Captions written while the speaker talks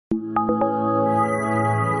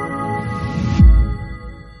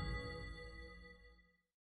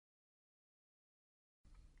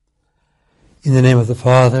In the name of the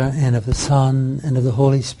Father, and of the Son, and of the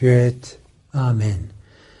Holy Spirit. Amen.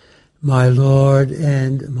 My Lord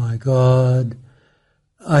and my God,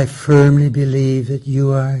 I firmly believe that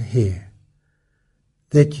you are here,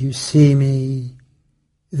 that you see me,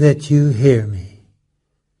 that you hear me.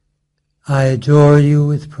 I adore you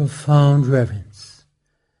with profound reverence.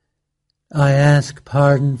 I ask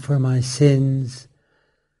pardon for my sins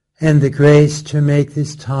and the grace to make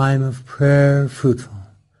this time of prayer fruitful.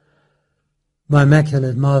 My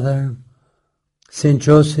Immaculate Mother, Saint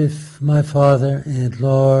Joseph, my Father and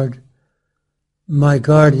Lord, my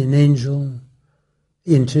guardian angel,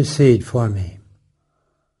 intercede for me.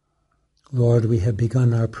 Lord, we have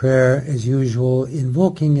begun our prayer as usual,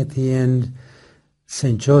 invoking at the end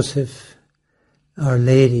Saint Joseph, Our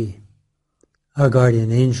Lady, our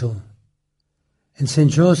guardian angel. And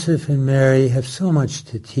Saint Joseph and Mary have so much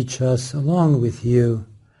to teach us along with you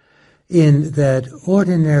in that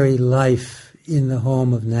ordinary life in the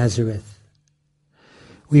home of Nazareth.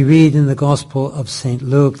 We read in the Gospel of St.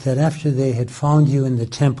 Luke that after they had found you in the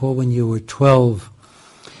temple when you were 12,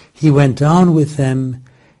 he went down with them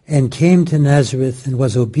and came to Nazareth and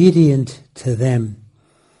was obedient to them.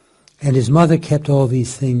 And his mother kept all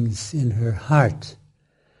these things in her heart.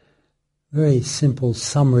 Very simple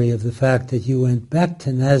summary of the fact that you went back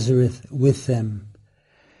to Nazareth with them.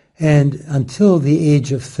 And until the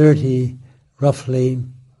age of 30, roughly,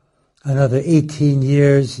 another 18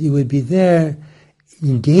 years, you would be there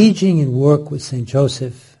engaging in work with St.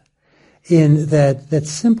 Joseph in that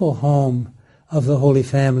simple home of the Holy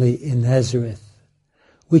Family in Nazareth,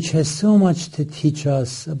 which has so much to teach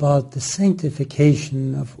us about the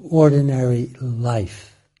sanctification of ordinary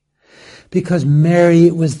life. Because Mary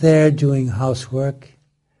was there doing housework.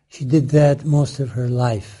 She did that most of her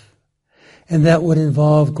life. And that would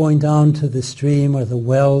involve going down to the stream or the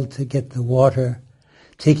well to get the water,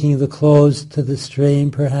 taking the clothes to the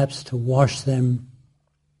stream, perhaps to wash them,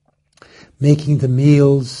 making the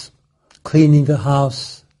meals, cleaning the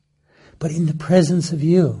house. But in the presence of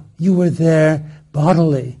you, you were there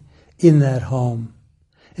bodily in that home.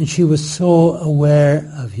 And she was so aware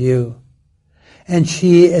of you. And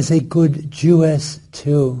she, as a good Jewess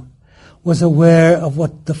too, was aware of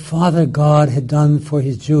what the Father God had done for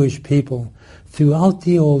his Jewish people throughout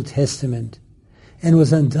the Old Testament, and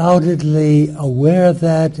was undoubtedly aware of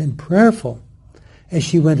that and prayerful as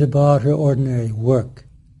she went about her ordinary work.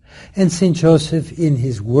 And St. Joseph in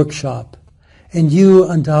his workshop, and you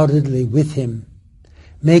undoubtedly with him,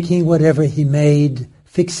 making whatever he made,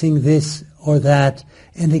 fixing this or that,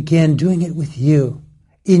 and again doing it with you,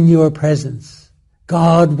 in your presence.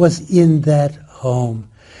 God was in that home,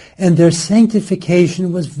 and their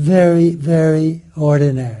sanctification was very, very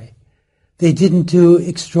ordinary. They didn't do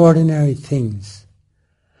extraordinary things.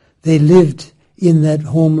 They lived in that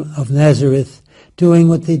home of Nazareth, doing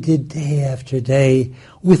what they did day after day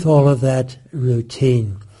with all of that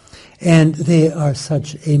routine. And they are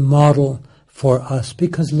such a model for us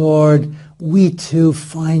because, Lord, we too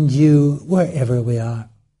find you wherever we are.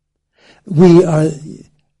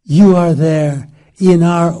 You are there in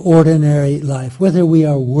our ordinary life, whether we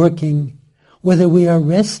are working, whether we are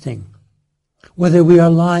resting, whether we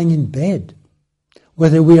are lying in bed,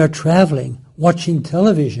 whether we are traveling, watching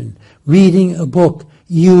television, reading a book,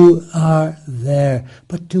 you are there.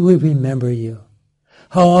 But do we remember you?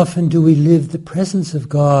 How often do we live the presence of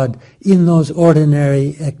God in those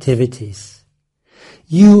ordinary activities?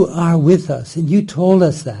 You are with us, and you told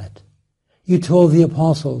us that. You told the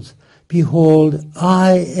apostles, behold,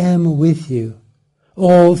 I am with you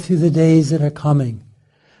all through the days that are coming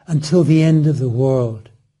until the end of the world.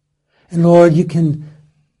 And Lord, you can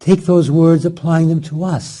take those words, applying them to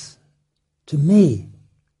us, to me.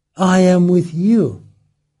 I am with you,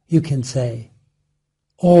 you can say,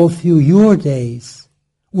 all through your days,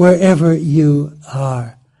 wherever you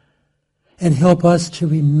are. And help us to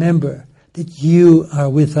remember that you are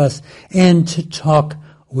with us and to talk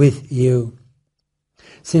with you.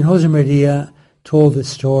 St. Josemaria told the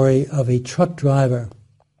story of a truck driver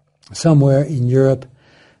somewhere in Europe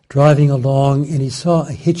driving along, and he saw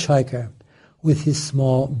a hitchhiker with his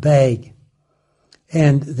small bag.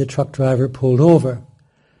 And the truck driver pulled over.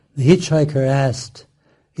 The hitchhiker asked,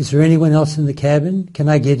 "Is there anyone else in the cabin? Can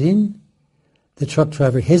I get in?" The truck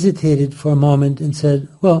driver hesitated for a moment and said,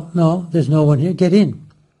 "Well, no, there's no one here. Get in."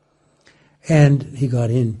 And he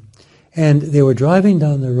got in. And they were driving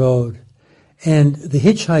down the road. And the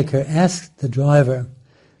hitchhiker asked the driver,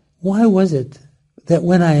 "Why was it that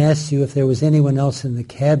when I asked you if there was anyone else in the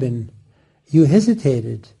cabin, you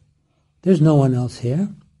hesitated? There's no one else here."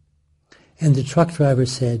 And the truck driver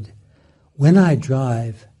said, "When I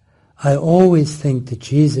drive, I always think that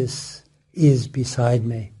Jesus is beside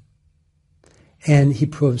me. And he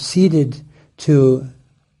proceeded to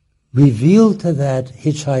reveal to that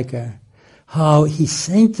hitchhiker how he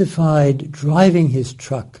sanctified driving his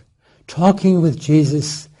truck, talking with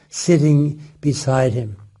Jesus sitting beside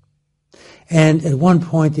him. And at one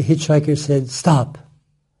point the hitchhiker said, "Stop,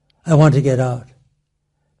 I want to get out."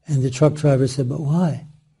 And the truck driver said, "But why?"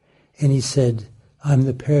 And he said, "I'm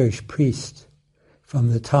the parish priest from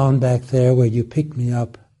the town back there where you picked me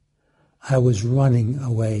up. I was running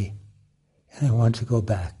away and I want to go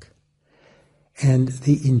back." And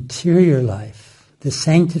the interior life, the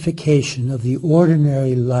sanctification of the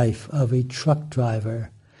ordinary life of a truck driver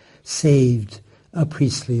saved a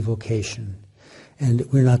priestly vocation. And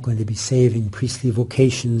we're not going to be saving priestly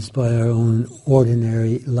vocations by our own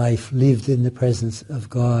ordinary life lived in the presence of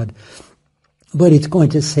God. But it's going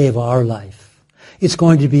to save our life. It's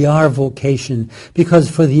going to be our vocation,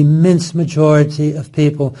 because for the immense majority of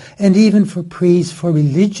people, and even for priests, for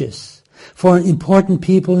religious, for important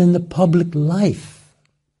people in the public life,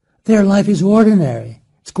 their life is ordinary.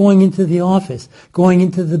 It's going into the office, going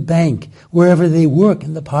into the bank, wherever they work,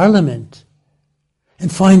 in the parliament,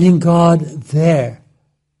 and finding God there.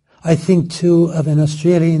 I think too of an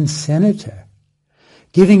Australian senator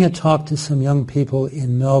giving a talk to some young people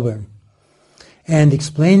in Melbourne and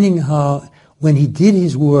explaining how when he did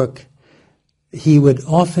his work, he would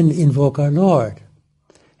often invoke our Lord.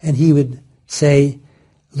 And he would say,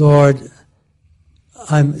 "Lord,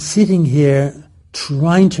 I'm sitting here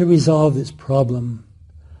trying to resolve this problem.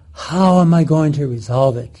 How am I going to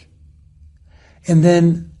resolve it?" And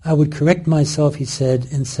then I would correct myself, he said,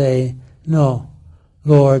 and say, "No,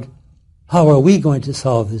 Lord, how are we going to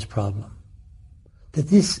solve this problem?" That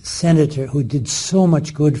this senator who did so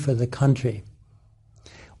much good for the country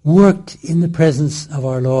worked in the presence of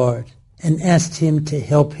our Lord and asked him to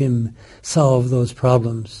help him solve those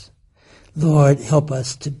problems. Lord, help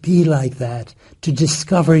us to be like that, to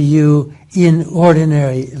discover you in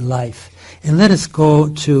ordinary life. And let us go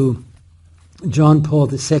to John Paul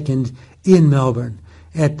II in Melbourne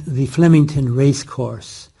at the Flemington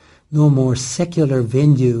Racecourse. No more secular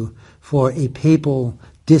venue for a papal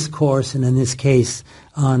discourse, and in this case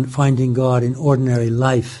on finding God in ordinary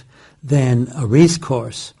life, than a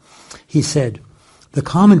racecourse. He said, "The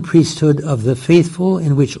common priesthood of the faithful,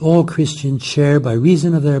 in which all Christians share by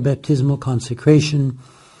reason of their baptismal consecration,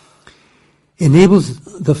 enables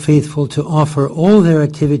the faithful to offer all their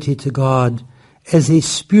activity to God as a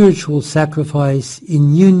spiritual sacrifice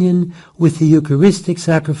in union with the Eucharistic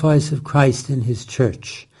sacrifice of Christ and his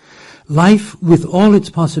church. Life, with all its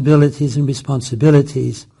possibilities and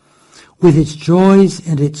responsibilities, with its joys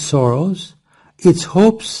and its sorrows, its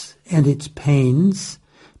hopes and its pains,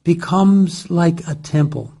 becomes like a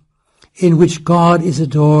temple in which God is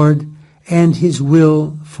adored and his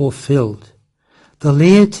will fulfilled. The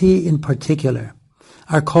laity in particular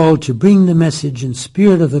are called to bring the message and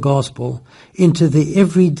spirit of the gospel into the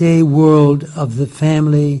everyday world of the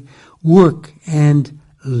family, work, and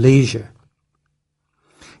leisure."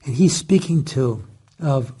 And he's speaking too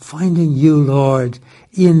of finding you, Lord,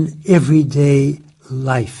 in everyday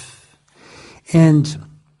life. And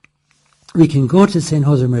we can go to St.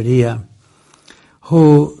 Josemaria,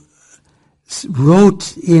 who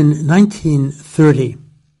wrote in 1930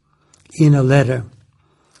 in a letter,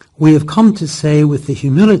 "We have come to say with the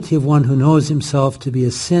humility of one who knows himself to be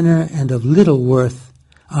a sinner and of little worth,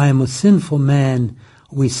 I am a sinful man,"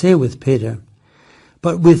 we say with Peter,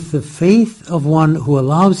 "but with the faith of one who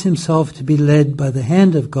allows himself to be led by the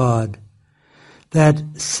hand of God, that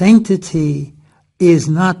sanctity is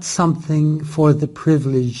not something for the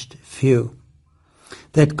privileged few,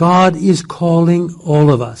 that God is calling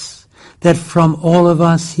all of us, that from all of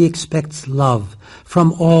us he expects love,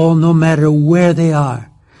 from all no matter where they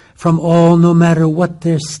are, from all no matter what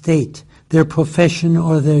their state, their profession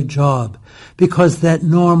or their job, because that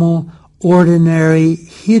normal, ordinary,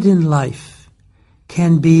 hidden life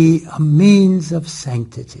can be a means of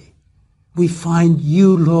sanctity. We find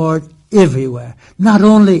you, Lord, everywhere, not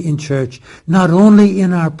only in church, not only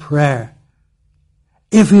in our prayer.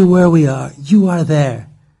 Everywhere we are, you are there.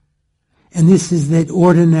 And this is that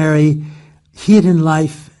ordinary, hidden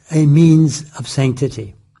life, a means of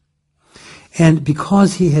sanctity. And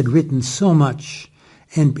because he had written so much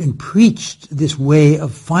and preached this way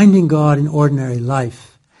of finding God in ordinary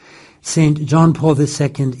life, St. John Paul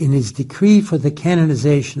II, in his decree for the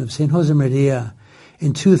canonization of St. Josemaria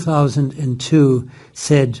in 2002,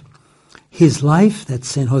 said, "His life," that's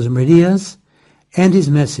St. Josemaria's, "and his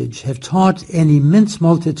message have taught an immense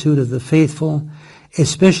multitude of the faithful,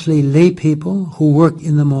 especially lay people who work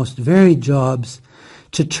in the most varied jobs,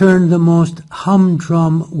 to turn the most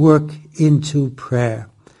humdrum work into prayer,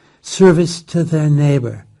 service to their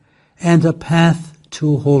neighbor, and a path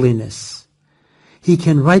to holiness. He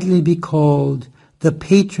can rightly be called the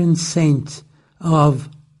patron saint of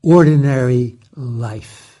ordinary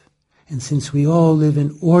life. And since we all live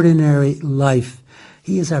an ordinary life,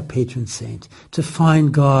 he is our patron saint, to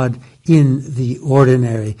find God in the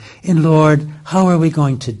ordinary. And Lord, how are we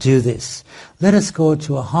going to do this? Let us go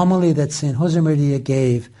to a homily that St. Josemaria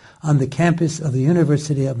gave on the campus of the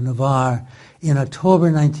University of Navarre in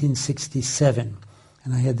October 1967.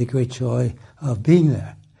 And I had the great joy of being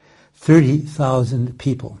there. 30,000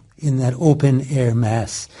 people in that open-air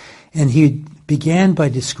Mass. And he began by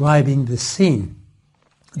describing the scene,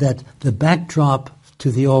 that the backdrop to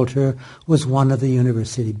the altar was one of the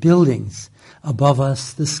university buildings. Above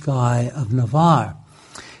us, the sky of Navarre.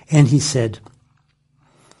 And he said,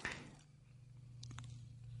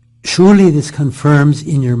 "Surely this confirms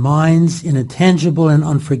in your minds, in a tangible and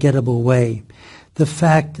unforgettable way, the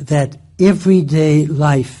fact that everyday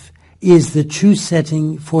life is the true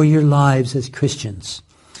setting for your lives as Christians.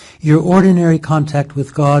 Your ordinary contact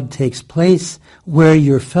with God takes place where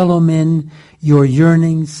your fellow men, your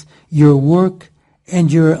yearnings, your work,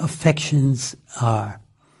 and your affections are.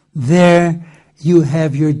 There you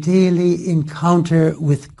have your daily encounter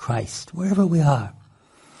with Christ, wherever we are.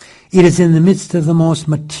 It is in the midst of the most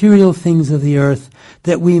material things of the earth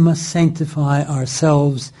that we must sanctify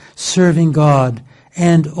ourselves, serving God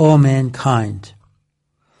and all mankind."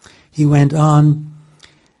 He went on,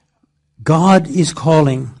 God is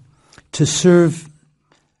calling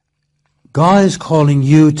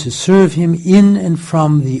you to serve him in and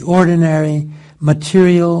from the ordinary,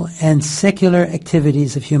 material, and secular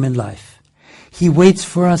activities of human life. He waits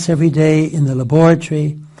for us every day in the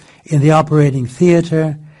laboratory, in the operating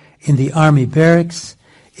theater, in the army barracks,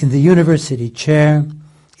 in the university chair,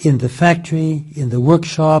 in the factory, in the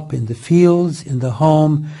workshop, in the fields, in the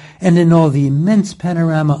home, and in all the immense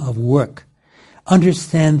panorama of work.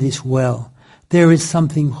 Understand this well. There is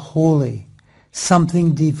something holy,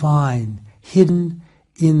 something divine, hidden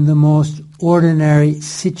in the most ordinary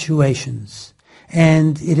situations,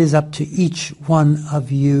 and it is up to each one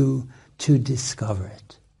of you to discover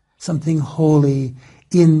it. Something holy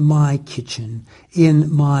in my kitchen,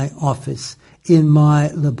 in my office, in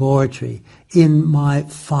my laboratory, in my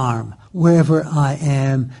farm, wherever I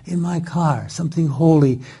am, in my car, something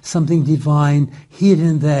holy, something divine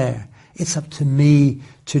hidden there. It's up to me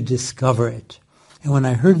to discover it. And when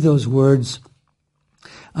I heard those words,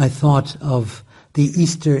 I thought of the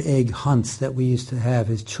Easter egg hunts that we used to have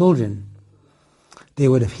as children. They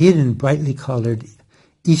would have hidden brightly colored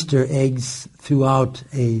Easter eggs throughout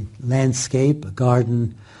a landscape, a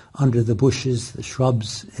garden, under the bushes, the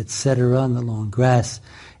shrubs, etc., and the long grass,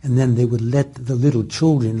 and then they would let the little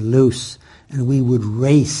children loose, and we would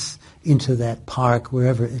race into that park,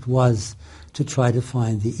 wherever it was, to try to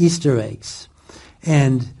find the Easter eggs.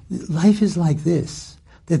 And life is like this,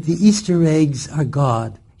 that the Easter eggs are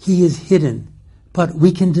God. He is hidden, but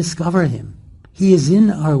we can discover him. He is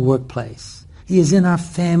in our workplace. He is in our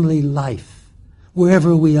family life.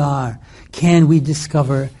 Wherever we are, can we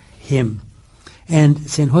discover him? And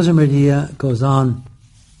St. Josemaria goes on,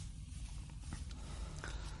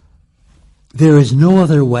 there is no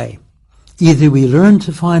other way. Either we learn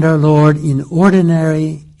to find our Lord in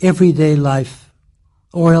ordinary, everyday life,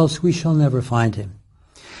 or else we shall never find him.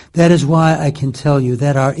 That is why I can tell you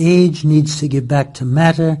that our age needs to give back to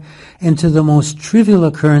matter and to the most trivial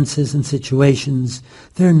occurrences and situations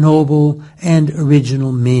their noble and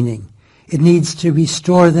original meaning. It needs to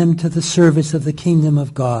restore them to the service of the kingdom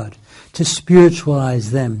of God, to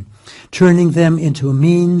spiritualize them, turning them into a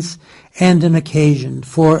means and an occasion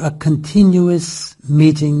for a continuous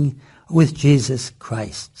meeting with Jesus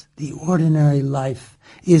Christ. The ordinary life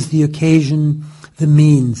is the occasion, the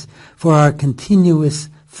means for our continuous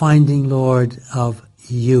finding, Lord, of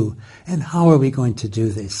you. And how are we going to do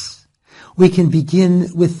this? We can begin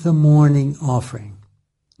with the morning offering.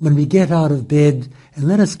 When we get out of bed, and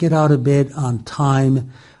let us get out of bed on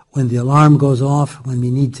time, when the alarm goes off, when we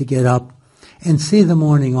need to get up, and say the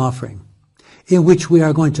morning offering, in which we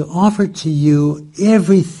are going to offer to you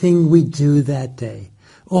everything we do that day,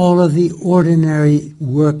 all of the ordinary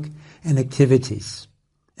work and activities.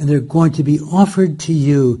 And they're going to be offered to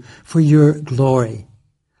you for your glory.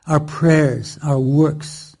 Our prayers, our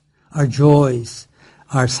works, our joys,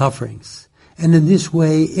 our sufferings. And in this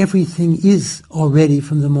way, everything is already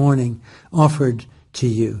from the morning offered to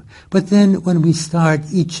you. But then when we start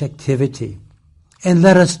each activity, and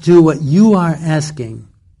let us do what you are asking,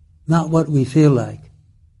 not what we feel like.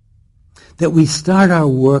 That we start our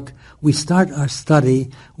work, we start our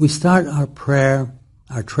study, we start our prayer,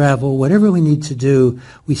 our travel, whatever we need to do,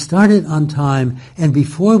 we start it on time, and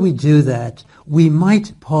before we do that, we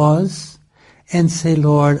might pause and say,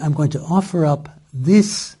 Lord, I'm going to offer up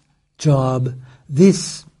this job,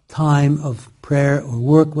 this time of prayer or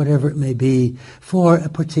work, whatever it may be, for a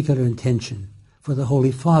particular intention, for the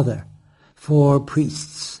Holy Father, for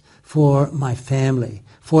priests, for my family,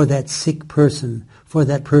 for that sick person, for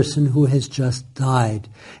that person who has just died.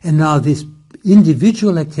 And now this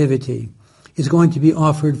individual activity is going to be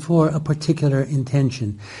offered for a particular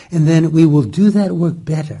intention. And then we will do that work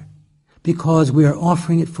better because we are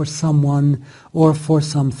offering it for someone or for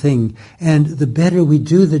something. And the better we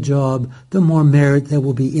do the job, the more merit there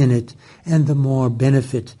will be in it and the more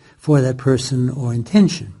benefit for that person or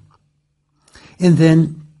intention. And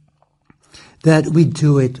then that we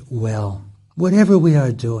do it well. Whatever we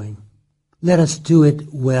are doing, let us do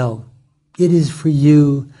it well. It is for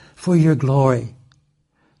you, for your glory.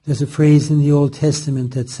 There's a phrase in the Old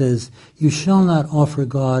Testament that says, you shall not offer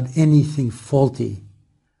God anything faulty,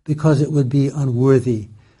 because it would be unworthy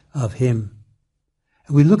of him.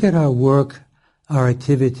 And we look at our work, our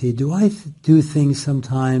activity. Do I do things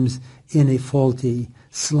sometimes in a faulty,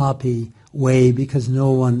 sloppy way because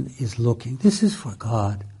no one is looking? This is for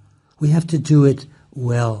God. We have to do it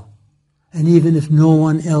well. And even if no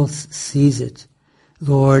one else sees it,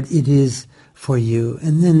 Lord, it is for you.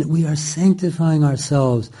 And then we are sanctifying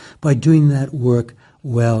ourselves by doing that work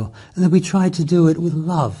well. And then we try to do it with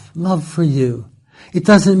love for you. It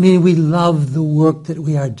doesn't mean we love the work that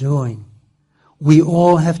we are doing. We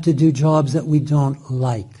all have to do jobs that we don't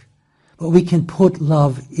like. But we can put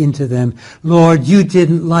love into them. Lord, you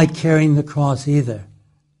didn't like carrying the cross either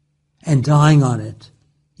and dying on it.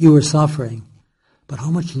 You were suffering. But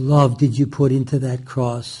how much love did you put into that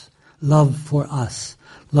cross? Love for us.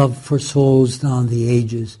 Love for souls down the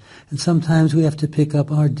ages. And sometimes we have to pick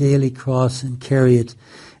up our daily cross and carry it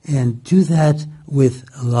and do that with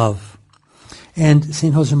love. And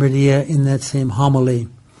St. Josemaria, in that same homily,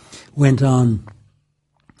 went on,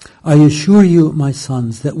 I assure you, my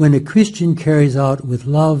sons, that when a Christian carries out with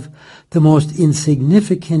love the most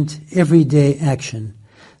insignificant everyday action,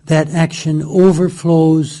 that action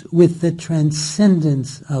overflows with the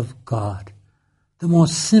transcendence of God. The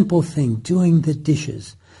most simple thing, doing the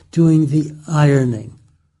dishes, doing the ironing,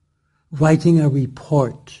 writing a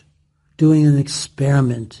report, doing an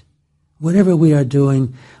experiment, whatever we are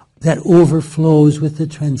doing, that overflows with the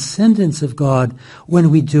transcendence of God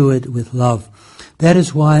when we do it with love. That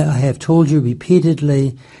is why I have told you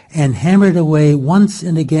repeatedly and hammered away once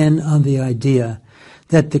and again on the idea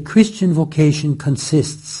that the Christian vocation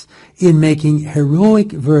consists in making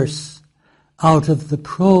heroic verse out of the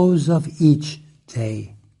prose of each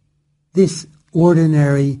day. This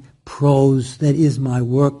ordinary prose that is my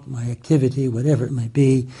work, my activity, whatever it may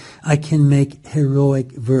be, I can make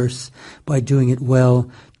heroic verse by doing it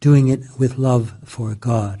well, doing it with love for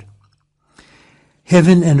God.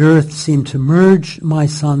 Heaven and earth seem to merge, my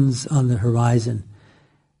sons, on the horizon.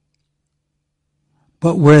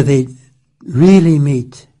 But where they really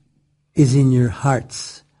meet is in your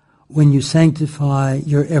hearts when you sanctify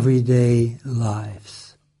your everyday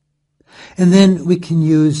lives. And then we can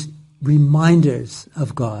use reminders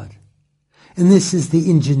of God. And this is the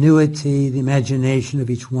ingenuity, the imagination of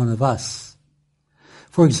each one of us.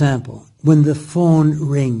 For example, when the phone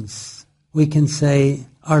rings, we can say,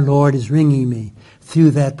 our Lord is ringing me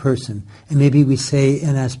through that person. And maybe we say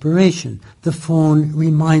an aspiration. The phone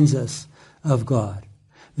reminds us of God.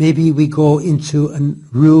 Maybe we go into a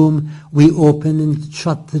room, we open and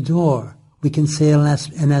shut the door. We can say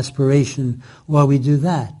an aspiration while we do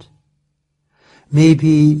that.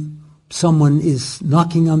 Maybe someone is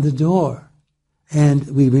knocking on the door and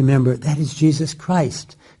we remember that is Jesus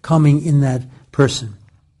Christ coming in that person.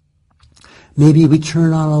 Maybe we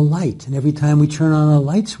turn on a light, and every time we turn on a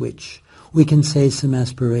light switch, we can say some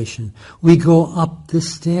aspiration. We go up the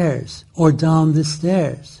stairs or down the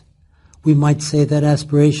stairs. We might say that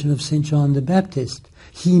aspiration of St. John the Baptist.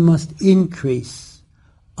 He must increase,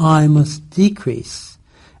 I must decrease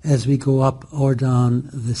as we go up or down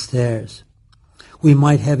the stairs. We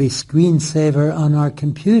might have a screensaver on our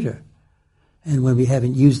computer. And when we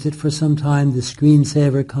haven't used it for some time, the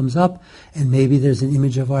screensaver comes up and maybe there's an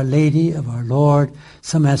image of Our Lady, of our Lord,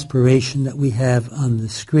 some aspiration that we have on the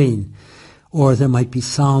screen. Or there might be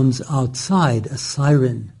sounds outside, a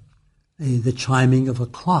siren, the chiming of a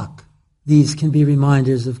clock. These can be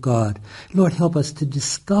reminders of God. Lord, help us to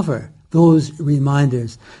discover those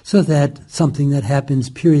reminders so that something that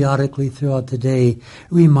happens periodically throughout the day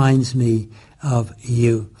reminds me of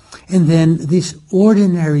you. And then this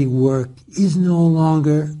ordinary work is no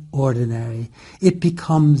longer ordinary. It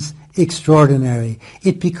becomes extraordinary.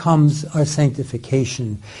 It becomes our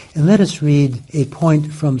sanctification. And let us read a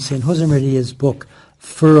point from St. Josemaria's book,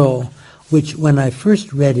 Furrow, which when I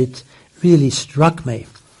first read it really struck me.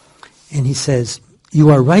 And he says, "You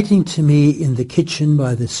are writing to me in the kitchen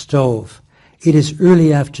by the stove. It is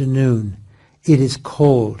early afternoon. It is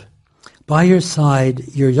cold. By your side,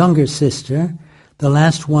 your younger sister, the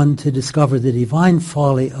last one to discover the divine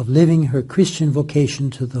folly of living her Christian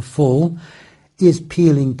vocation to the full, is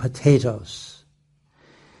peeling potatoes.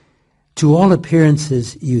 To all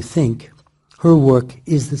appearances, you think, her work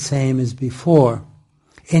is the same as before.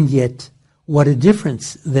 And yet, what a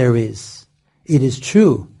difference there is. It is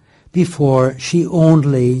true, before she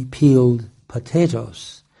only peeled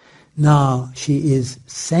potatoes. Now she is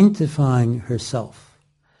sanctifying herself,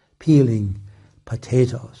 peeling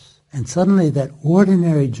potatoes. And suddenly that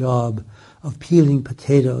ordinary job of peeling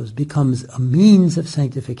potatoes becomes a means of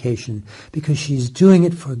sanctification because she's doing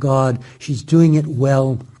it for God, she's doing it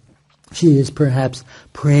well. She is perhaps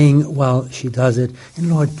praying while she does it. And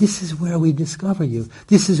Lord, this is where we discover you.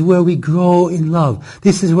 This is where we grow in love.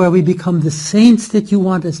 This is where we become the saints that you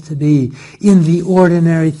want us to be in the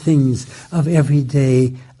ordinary things of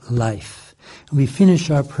everyday life. And we finish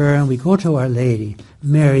our prayer and we go to Our Lady.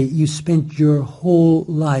 Mary, you spent your whole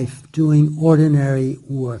life doing ordinary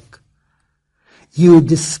work. You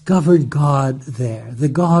discovered God there, the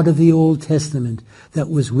God of the Old Testament that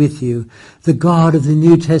was with you, the God of the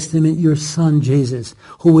New Testament, your Son Jesus,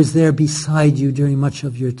 who was there beside you during much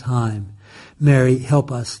of your time. Mary,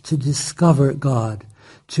 help us to discover God,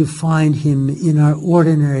 to find him in our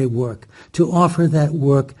ordinary work, to offer that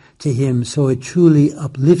work to him so it truly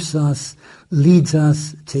uplifts us, leads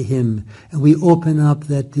us to him, and we open up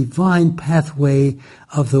that divine pathway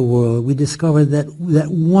of the world. We discover that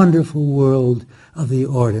wonderful world of the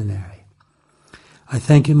ordinary. I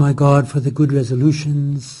thank you, my God, for the good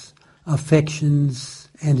resolutions, affections,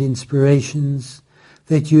 and inspirations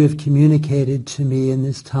that you have communicated to me in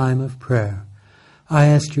this time of prayer. I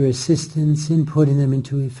ask your assistance in putting them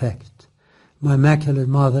into effect. My Immaculate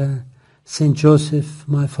Mother, Saint Joseph,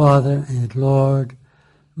 my Father and Lord,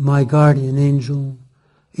 my guardian angel,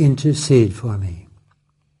 intercede for me.